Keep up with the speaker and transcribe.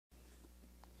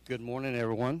Good morning,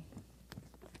 everyone.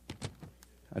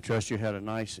 I trust you had a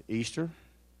nice Easter.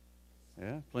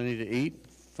 Yeah, plenty to eat,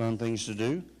 fun things to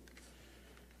do.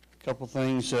 A couple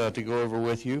things to go over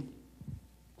with you.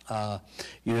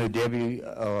 Debbie,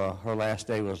 her last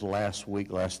day was last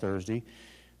Thursday.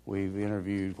 We've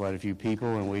interviewed quite a few people,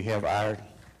 and we have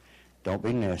don't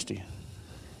be nasty.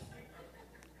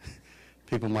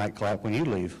 People might clap when you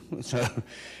leave. So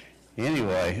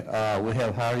anyway, we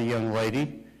have hired a young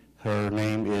lady. Her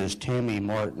name is Tammy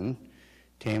Martin.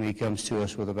 Tammy comes to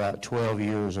us with about 12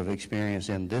 years of experience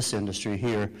in this industry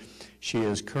here. She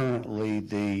is currently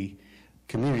the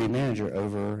community manager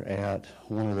over at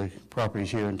one of the properties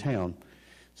here in town.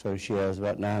 So she has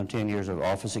about 9 or 10 years of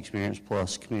office experience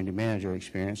plus community manager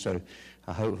experience. So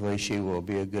hopefully she will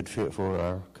be a good fit for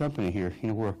our company here. You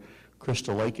know where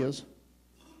Crystal Lake is?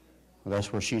 Well,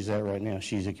 that's where she's at right now.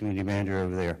 She's a community manager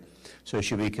over there. So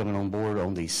she'll be coming on board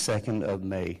on the 2nd of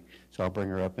May. So I'll bring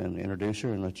her up and introduce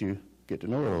her and let you get to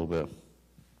know her a little bit.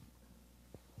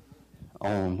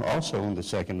 Also on the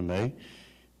 2nd of May,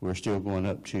 we're still going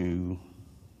up to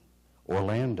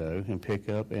Orlando and pick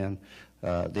up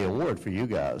the award for you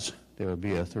guys. There will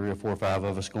be 3 or 4 or 5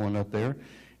 of us going up there,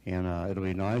 and it'll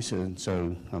be nice. And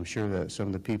so I'm sure that some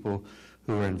of the people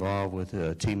who are involved with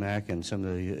TMAC and some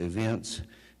of the events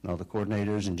and all the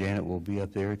coordinators and Janet will be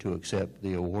up there to accept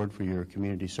the award for your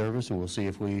community service, and we'll see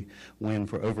if we win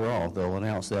for overall. They'll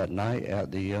announce that night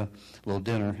at the little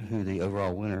dinner who the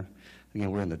overall winner.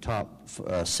 Again, we're in the top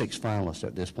 6 finalists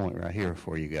at this point right here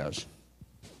for you guys.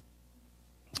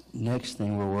 Next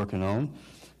thing we're working on,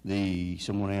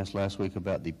 someone asked last week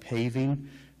about the paving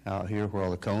out here where all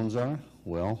the cones are.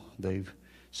 Well, they've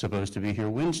supposed to be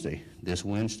here this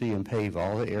Wednesday, and pave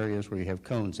all the areas where you have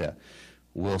cones at.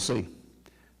 We'll see.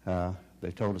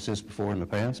 They've told us this before in the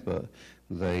past, but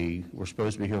they were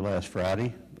supposed to be here last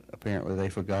Friday. Apparently they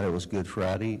forgot it was Good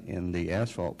Friday, and the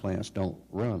asphalt plants don't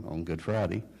run on Good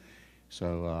Friday.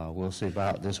 So we'll see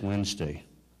about this Wednesday.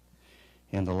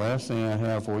 And the last thing I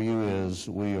have for you is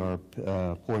we are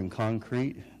pouring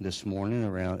concrete this morning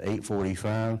around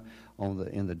 8:45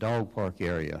 in the dog park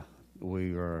area.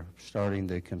 We are starting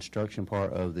the construction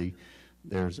part of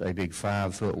there's a big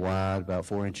 5-foot wide, about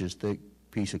 4 inches thick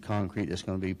piece of concrete that's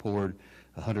going to be poured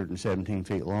 117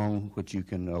 feet long, which you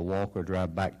can walk or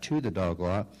drive back to the dog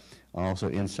lot. Also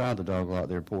inside the dog lot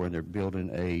they're building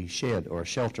a shed or a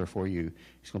shelter for you.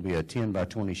 It's going to be a 10 by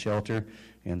 20 shelter,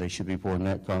 and they should be pouring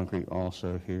that concrete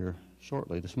also here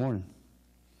shortly this morning.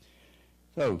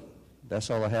 So that's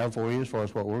all I have for you as far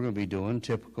as what we're going to be doing.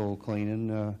 Typical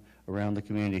cleaning around the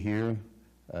community here,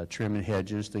 trimming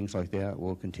hedges, things like that.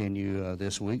 We'll continue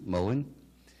this week, mowing.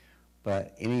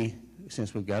 But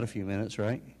since we've got a few minutes,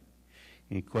 right?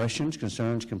 Any questions,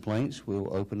 concerns, complaints,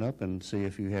 we'll open up and see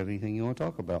if you have anything you want to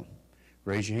talk about.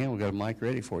 Raise your hand. We've got a mic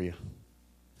ready for you.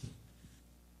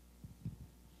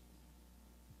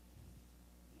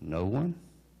 No one?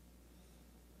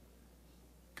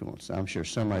 Come on, I'm sure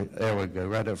somebody, there we go,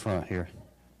 right up front here.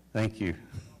 Thank you.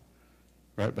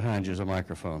 Right behind you is a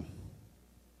microphone.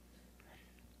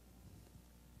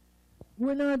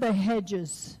 When are the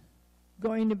hedges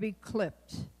going to be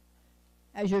clipped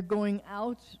as you're going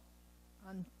out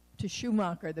to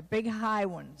Schumacher, the big high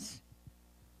ones?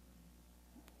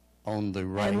 On the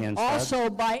right-hand side? Also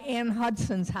by Ann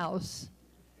Hudson's house.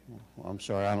 Well, I'm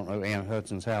sorry, I don't know Ann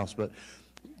Hudson's house, but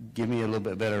give me a little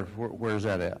bit better. Where's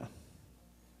that at?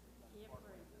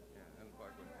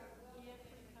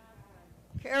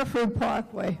 Carefree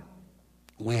Parkway.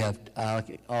 We have, all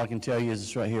I can tell you is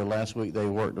it's right here. Last week they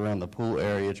worked around the pool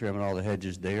area, trimming all the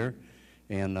hedges there.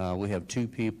 And we have 2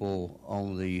 people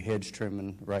on the hedge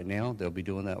trimming right now. They'll be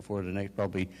doing that for the next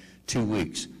probably 2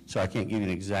 weeks. So I can't give you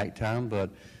an exact time, but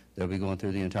they'll be going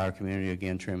through the entire community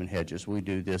again, trimming hedges. We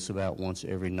do this about once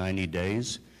every 90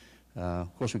 days.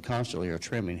 Of course, we constantly are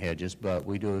trimming hedges, but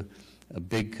we do a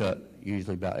big cut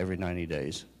usually about every 90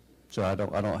 days. So I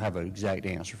don't have an exact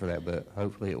answer for that, but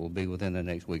hopefully it will be within the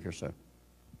next week or so.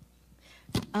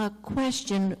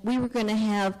 Question, we were going to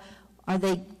have, are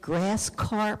they grass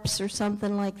carps or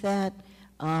something like that,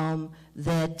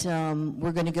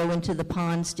 we're going to go into the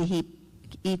ponds to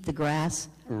eat the grass?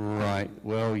 Right.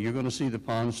 Well, you're going to see the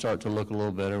ponds start to look a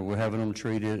little better. We're having them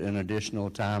treated an additional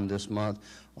time this month.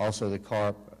 Also, the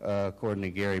carp, according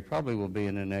to Gary, probably will be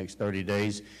in the next 30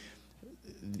 days.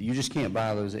 You just can't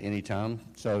buy those at any time,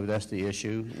 so that's the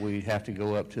issue. We have to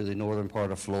go up to the northern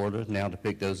part of Florida now to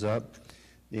pick those up.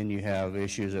 Then you have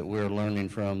issues that we're learning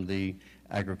from the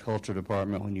agriculture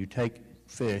department. When you take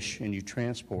fish and you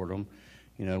transport them,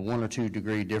 You know, 1 or 2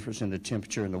 degree difference in the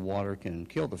temperature in the water can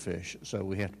kill the fish. So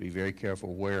we have to be very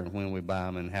careful where and when we buy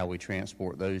them and how we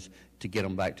transport those to get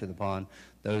them back to the pond.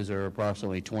 Those are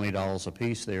approximately $20 a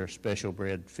piece. They're special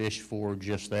bred fish for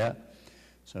just that.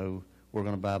 So we're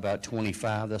going to buy about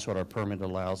 25. That's what our permit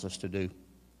allows us to do.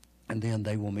 And then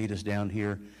they will meet us down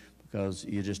here, because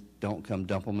you just don't come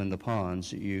dump them in the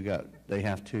ponds. They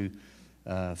have to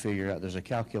figure out, there's a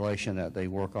calculation that they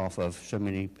work off of, so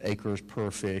many acres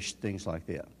per fish, things like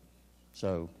that.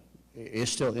 So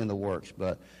it's still in the works,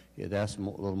 but yeah, that's a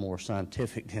little more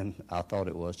scientific than I thought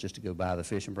it was, just to go buy the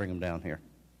fish and bring them down here.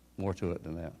 More to it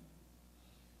than that.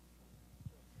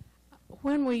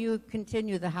 When will you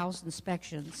continue the house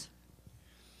inspections?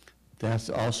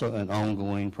 That's also an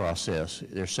ongoing process.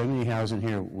 There's so many houses in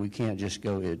here, we can't just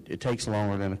go, it takes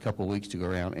longer than a couple of weeks to go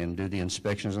around and do the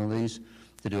inspections on these,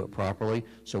 to do it properly.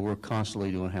 So we're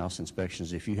constantly doing house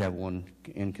inspections. If you have one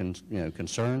in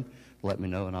concern, let me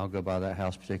know, and I'll go by that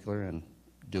house particular and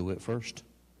do it first.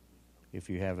 If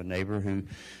you have a neighbor who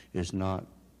is not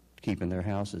keeping their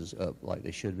houses up like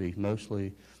they should be,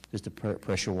 mostly just the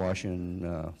pressure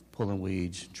washing, pulling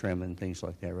weeds, trimming, things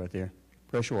like that right there.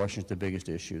 Pressure washing is the biggest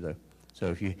issue, though.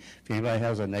 So if anybody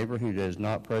has a neighbor who does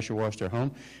not pressure wash their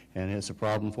home and it's a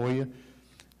problem for you,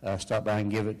 stop by and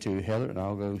give it to Heather, and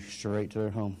I'll go straight to their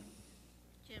home.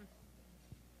 Jim.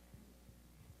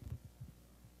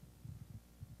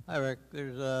 Hi, Rick.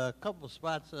 There's a couple of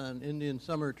spots on Indian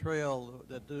Summer Trail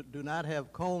that do not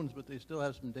have cones, but they still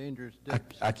have some dangerous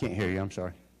dips. I can't hear you. I'm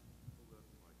sorry.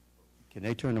 Can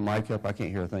they turn the mic up? I can't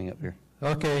hear a thing up here.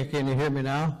 Okay, can you hear me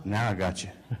now? Now I got you.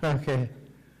 Okay.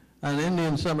 On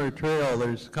Indian Summer Trail,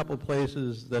 there's a couple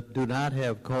places that do not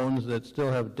have cones that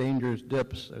still have dangerous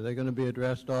dips. Are they going to be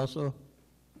addressed also?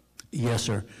 Yes,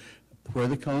 sir. Where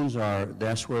the cones are,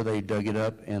 that's where they dug it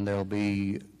up, and there'll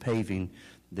be paving.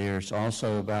 There's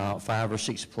also about 5 or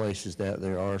 6 places that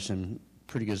there are some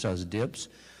pretty good sized dips,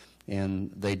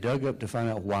 and they dug up to find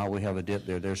out why we have a dip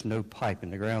there. There's no pipe in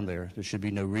the ground there. There should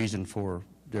be no reason for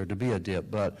there to be a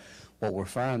dip, but what we're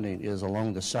finding is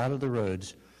along the side of the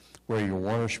roads where your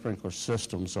water sprinkler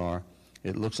systems are,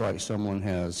 it looks like someone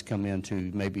has come in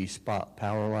to maybe spot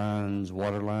power lines,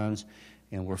 water lines,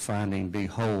 and we're finding big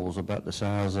holes about the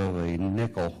size of a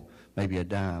nickel, maybe a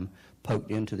dime,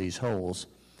 poked into these holes,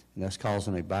 and that's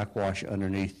causing a backwash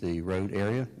underneath the road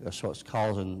area. That's what's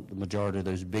causing the majority of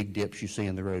those big dips you see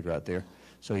in the road right there.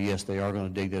 So yes, they are going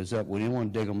to dig those up. We didn't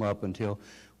want to dig them up until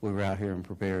we were out here and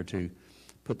prepared to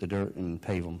put the dirt and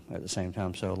pave them at the same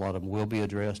time. So a lot of them will be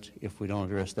addressed. If we don't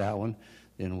address that one,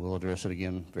 then we'll address it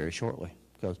again very shortly,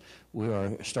 because we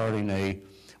are starting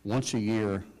once a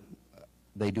year,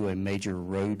 they do a major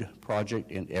road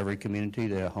project in every community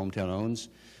that Hometown owns.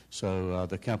 So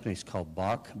the company's called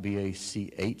BACH,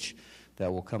 B-A-C-H,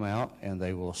 that will come out and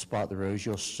they will spot the roads.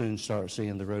 You'll soon start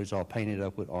seeing the roads all painted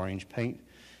up with orange paint.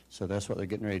 So that's what they're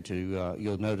getting ready to,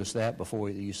 you'll notice that before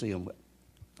you see them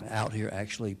out here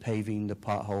actually paving the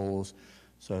potholes.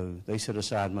 So they set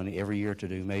aside money every year to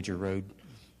do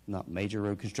not major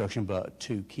road construction, but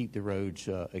to keep the roads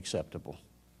acceptable.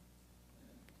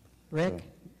 Rick? So,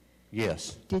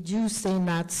 yes. Did you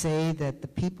not say that the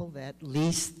people that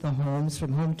lease the homes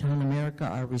from Hometown America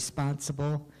are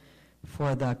responsible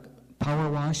for the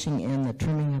power washing and the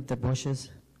trimming of the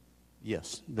bushes?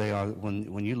 Yes, they are.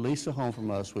 When you lease a home from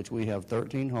us, which we have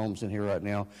 13 homes in here right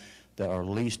now that are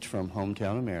leased from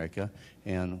Hometown America,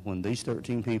 and when these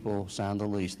 13 people sign the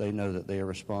lease, they know that they are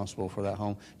responsible for that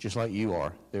home, just like you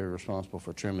are. They're responsible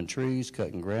for trimming trees,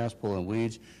 cutting grass, pulling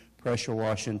weeds, pressure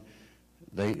washing.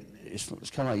 It's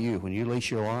kind of like you. When you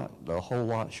lease your lot, the whole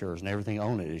lot's yours, and everything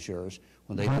on it is yours.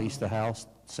 When they lease the house,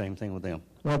 same thing with them.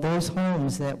 Well, those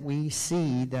homes that we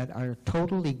see that are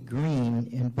totally green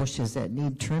and bushes that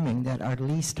need trimming, that are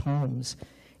leased homes,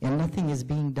 and nothing is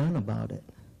being done about it.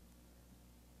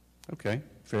 Okay,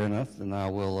 fair enough. Then I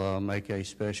will make a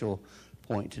special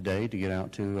point today to get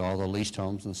out to all the leased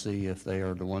homes and see if they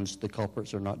are the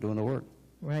culprits are not doing the work.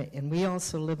 Right, and we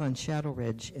also live on Shadow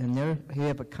Ridge, and there we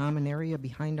have a common area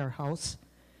behind our house,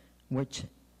 which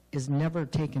is never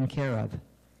taken care of.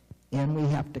 And we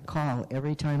have to call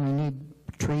every time we need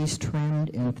trees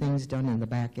trimmed and things done in the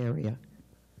back area.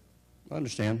 I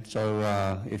understand.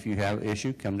 So if you have an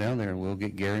issue, come down there and we'll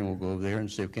get Gary and we'll go over there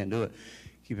and see if we can do it.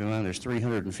 Keep in mind there's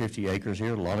 350 acres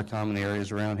here, a lot of common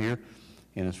areas around here.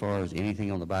 And as far as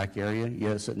anything on the back area,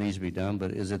 yes, it needs to be done,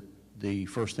 but is it the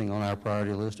first thing on our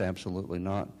priority list? Absolutely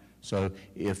not. So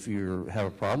if you have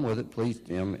a problem with it, please,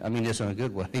 I mean this in a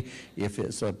good way, if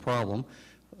it's a problem,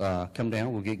 come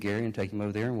down, we'll get Gary and take him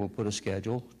over there and we'll put a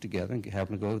schedule together and have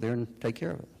him go over there and take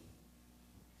care of it.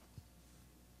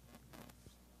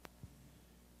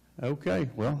 Okay,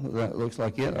 well, that looks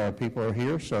like it. Our people are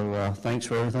here, so thanks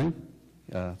for everything.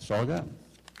 That's all I got.